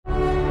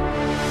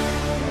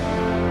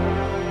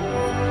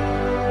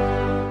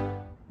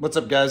What's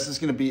up, guys? This is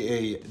going to be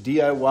a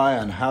DIY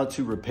on how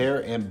to repair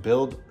and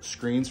build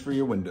screens for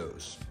your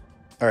windows.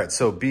 All right,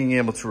 so being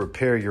able to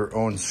repair your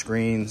own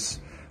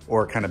screens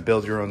or kind of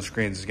build your own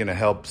screens is going to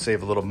help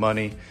save a little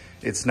money.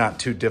 It's not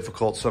too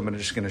difficult, so I'm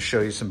just going to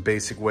show you some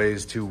basic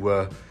ways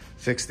to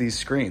fix these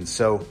screens.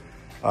 So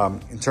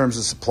in terms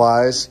of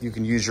supplies, you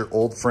can use your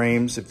old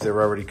frames if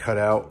they're already cut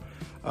out,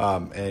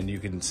 and you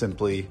can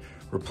simply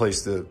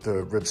replace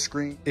the ripped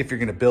screen. If you're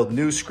going to build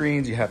new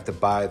screens, you have to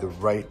buy the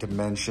right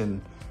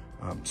dimension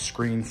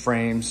screen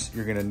frames.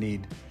 You're gonna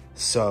need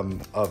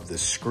some of the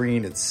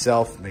screen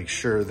itself. Make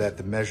sure that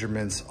the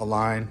measurements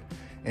align.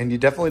 And you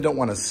definitely don't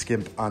wanna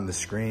skimp on the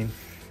screen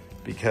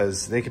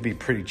because they can be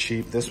pretty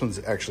cheap. This one's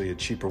actually a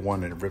cheaper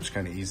one and it rips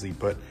kind of easily,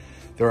 but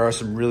there are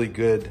some really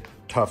good,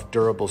 tough,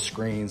 durable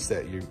screens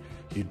that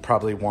you'd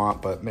probably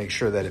want, but make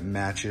sure that it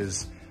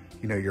matches,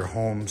 you know, your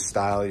home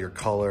style, your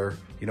color.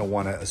 You don't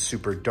want a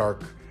super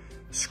dark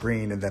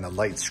screen and then a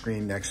light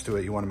screen next to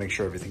it. You wanna make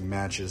sure everything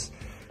matches.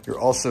 You're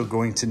also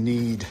going to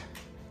need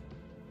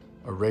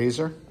a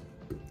razor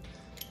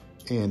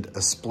and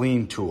a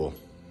spleen tool.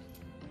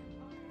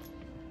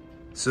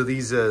 So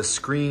these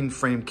screen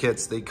frame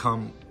kits, they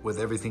come with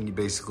everything you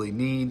basically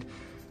need.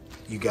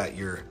 You got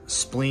your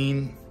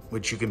spleen,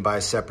 which you can buy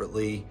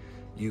separately.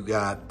 You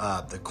got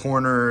the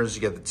corners,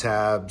 you got the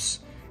tabs,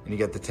 and you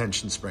got the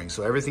tension spring.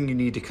 So everything you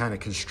need to kind of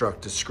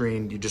construct a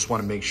screen, you just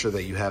want to make sure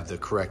that you have the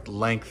correct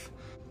length.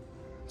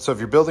 So if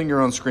you're building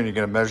your own screen, you're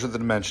gonna measure the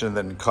dimension and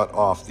then cut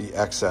off the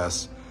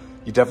excess.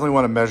 You definitely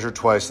wanna measure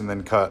twice and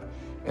then cut,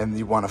 and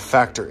you wanna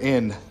factor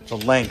in the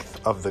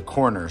length of the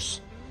corners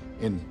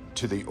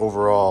into the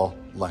overall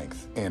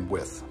length and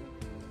width.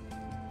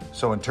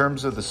 So in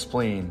terms of the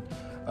spleen,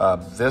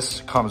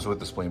 this comes with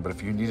the spleen, but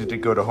if you needed to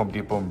go to Home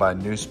Depot and buy a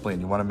new spleen,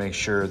 you wanna make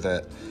sure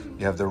that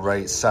you have the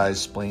right size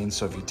spleen.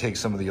 So if you take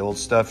some of the old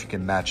stuff, you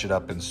can match it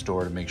up in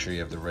store to make sure you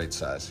have the right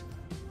size.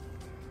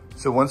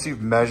 So once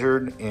you've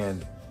measured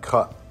and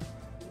cut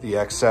the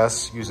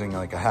excess using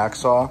like a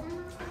hacksaw,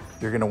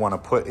 you're gonna wanna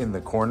put in the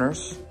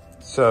corners.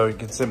 So you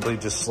can simply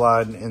just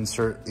slide and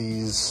insert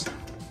these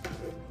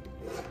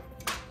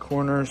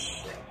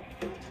corners.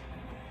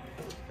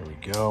 There we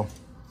go,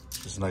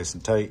 just nice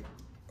and tight.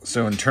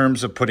 So in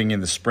terms of putting in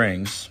the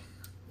springs,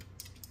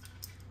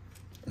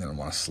 you're gonna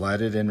wanna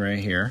slide it in right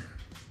here.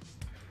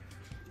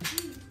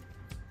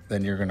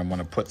 Then you're gonna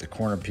wanna put the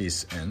corner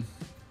piece in.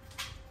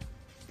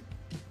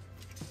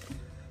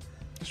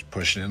 Just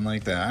push it in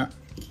like that.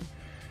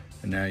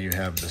 And now you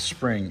have the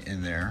spring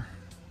in there.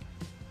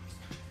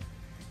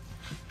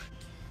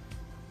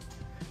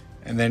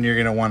 And then you're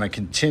gonna wanna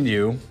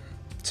continue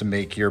to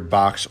make your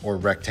box or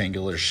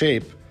rectangular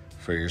shape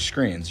for your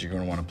screens. You're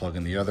gonna wanna plug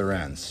in the other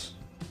ends.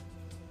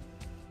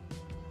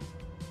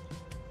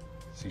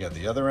 So you got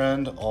the other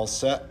end all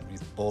set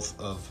with both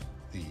of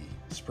the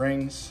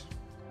springs.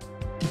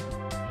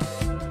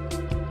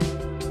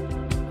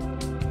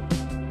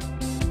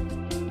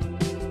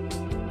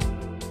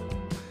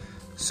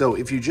 So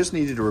if you just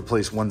needed to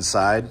replace one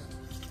side,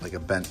 like a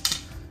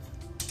bent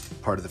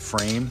part of the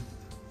frame,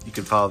 you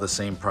can follow the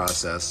same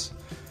process.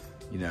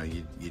 You know,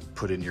 you'd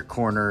put in your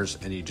corners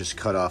and you just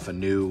cut off a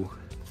new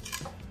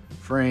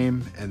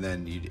frame and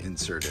then you'd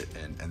insert it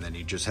in, and then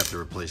you just have to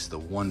replace the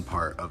one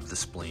part of the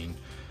spleen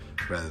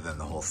rather than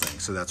the whole thing.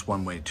 So that's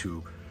one way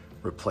to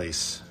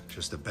replace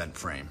just a bent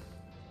frame.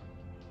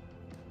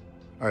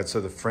 All right, so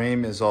the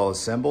frame is all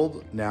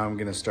assembled. Now I'm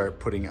gonna start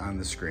putting on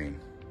the screen.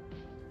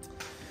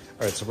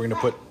 All right, so we're gonna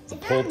put the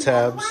pull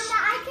tabs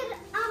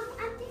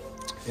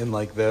in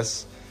like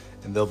this,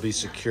 and they'll be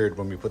secured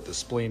when we put the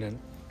spleen in.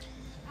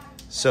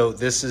 So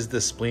this is the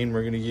spleen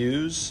we're gonna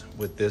use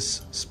with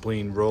this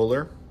spleen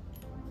roller.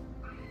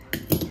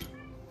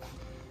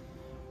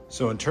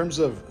 So in terms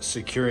of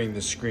securing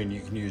the screen,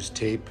 you can use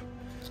tape.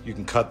 You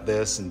can cut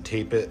this and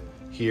tape it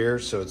here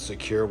so it's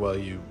secure while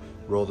you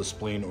roll the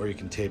spleen, or you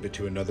can tape it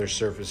to another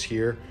surface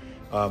here,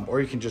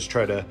 or you can just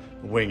try to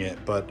wing it,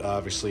 but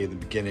obviously in the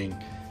beginning,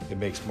 it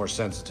makes more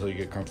sense until you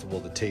get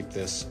comfortable to tape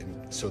this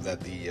so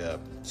that the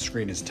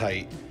screen is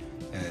tight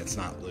and it's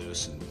not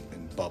loose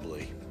and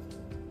bubbly.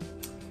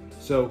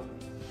 So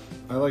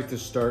I like to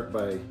start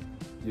by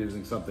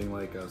using something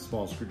like a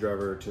small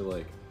screwdriver to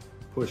like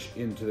push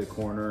into the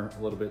corner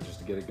a little bit just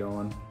to get it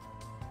going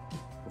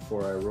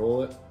before I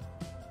roll it.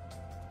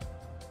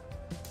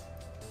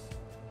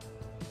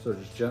 So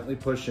just gently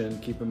push in.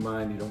 Keep in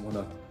mind you don't want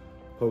to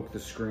poke the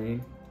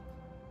screen.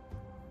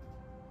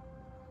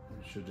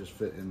 It should just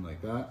fit in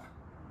like that.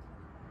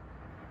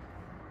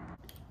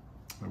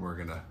 And we're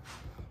gonna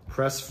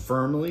press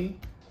firmly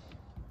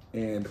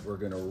and we're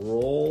gonna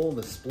roll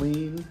the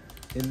spleen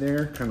in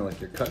there, kind of like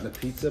you're cutting a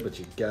pizza, but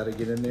you gotta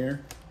get in there,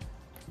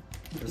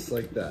 just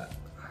like that.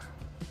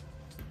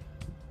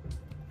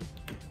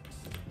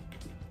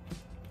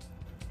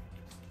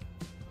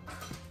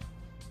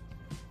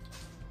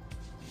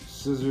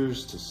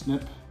 Scissors to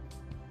snip.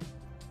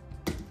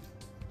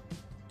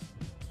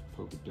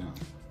 Poke it down.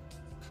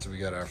 So we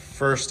got our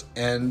first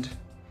end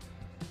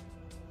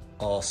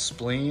all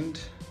spleened.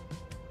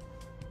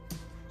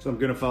 So I'm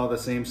gonna follow the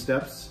same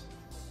steps.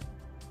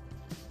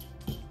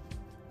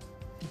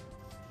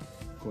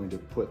 going to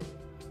put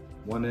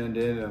one end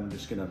in, and I'm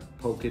just gonna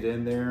poke it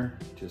in there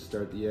to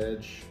start the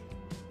edge.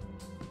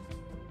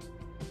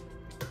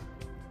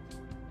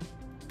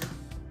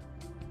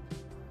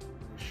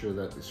 Make sure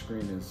that the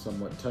screen is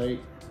somewhat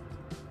tight.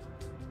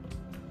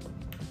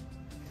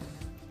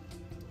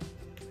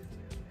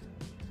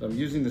 So I'm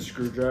using the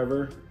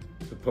screwdriver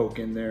to poke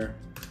in there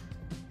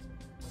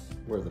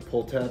where the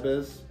pull tab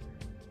is,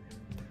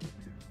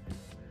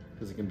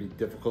 because it can be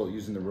difficult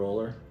using the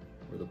roller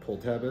where the pull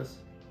tab is.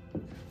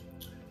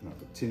 I'll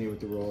continue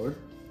with the roller.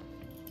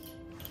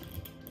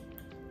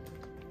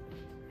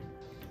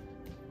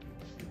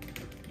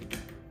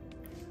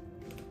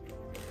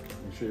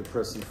 Make sure you're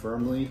pressing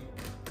firmly.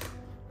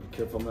 Be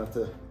careful not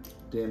to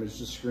damage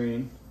the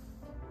screen.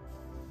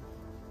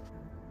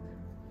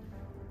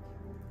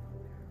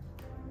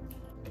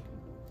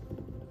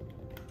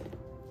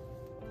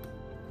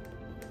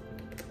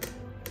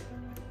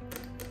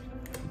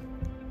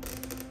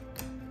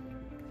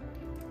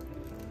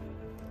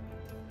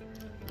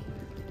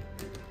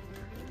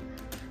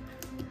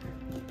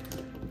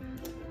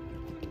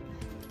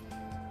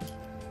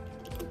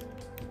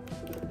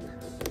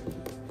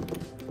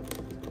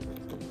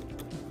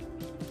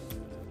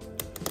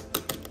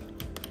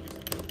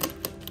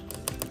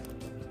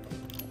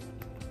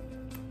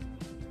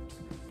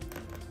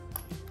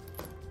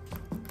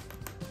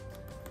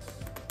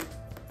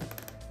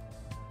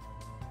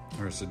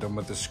 All right, so done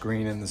with the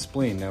screen and the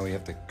spleen. Now we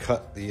have to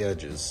cut the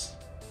edges.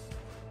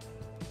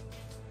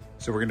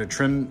 So we're gonna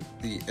trim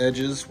the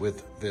edges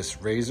with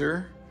this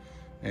razor,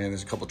 and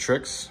there's a couple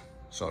tricks,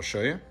 so I'll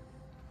show you.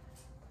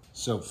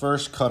 So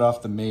first, cut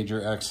off the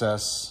major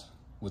excess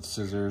with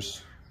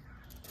scissors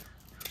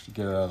to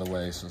get it out of the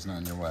way so it's not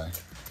in your way.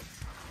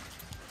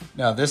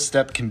 Now this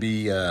step can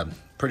be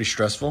pretty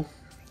stressful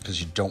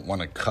because you don't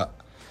wanna cut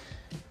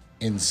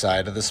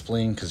inside of the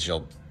spleen because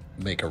you'll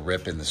make a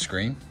rip in the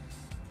screen.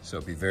 So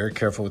be very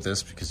careful with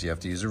this because you have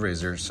to use a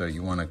razor. So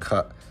you want to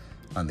cut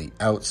on the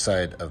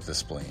outside of the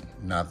spleen,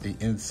 not the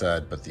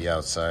inside, but the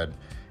outside,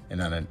 and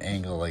on an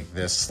angle like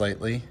this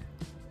slightly,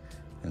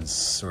 and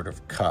sort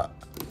of cut.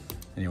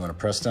 And you want to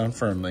press down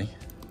firmly,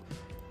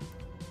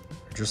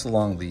 just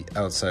along the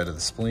outside of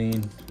the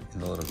spleen in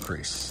the little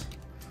crease.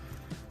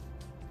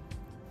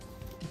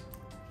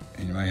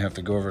 And you might have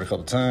to go over it a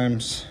couple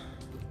times.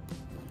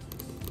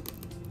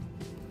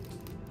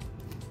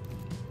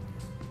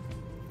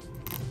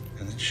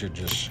 Should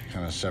just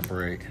kind of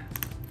separate.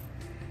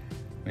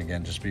 And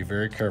again, just be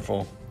very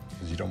careful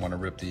because you don't want to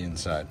rip the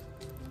inside.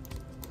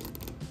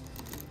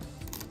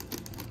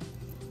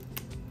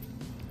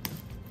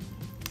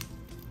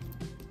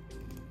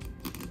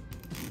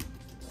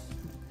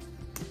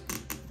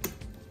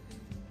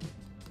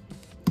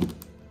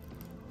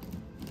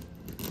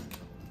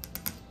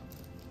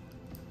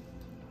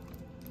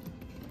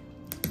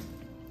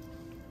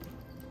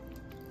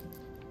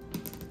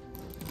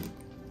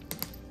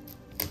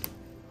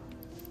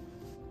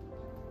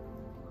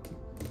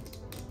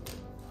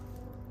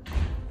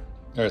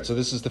 All right, so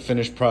this is the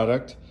finished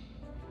product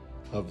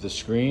of the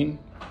screen.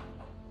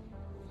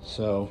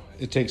 So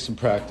it takes some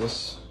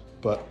practice,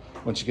 but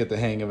once you get the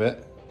hang of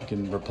it, you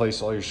can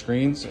replace all your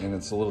screens, and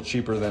it's a little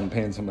cheaper than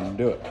paying someone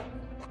to do it.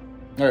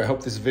 All right, I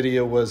hope this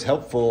video was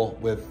helpful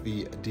with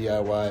the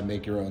DIY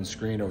make your own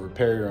screen or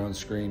repair your own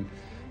screen.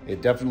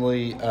 It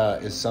definitely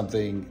is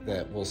something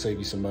that will save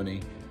you some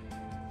money.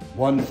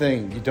 One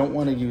thing, you don't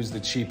want to use the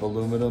cheap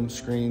aluminum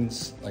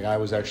screens. Like I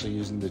was actually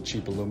using the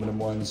cheap aluminum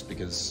ones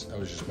because I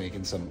was just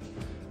making some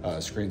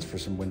screens for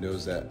some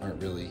windows that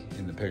aren't really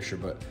in the picture,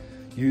 but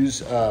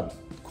use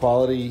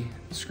quality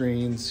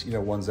screens, you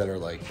know, ones that are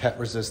like pet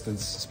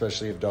resistance,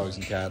 especially of dogs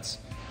and cats,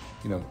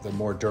 you know, the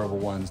more durable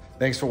ones.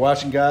 Thanks for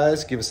watching,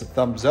 guys. Give us a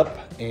thumbs up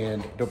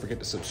and don't forget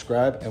to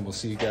subscribe, and we'll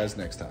see you guys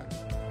next time.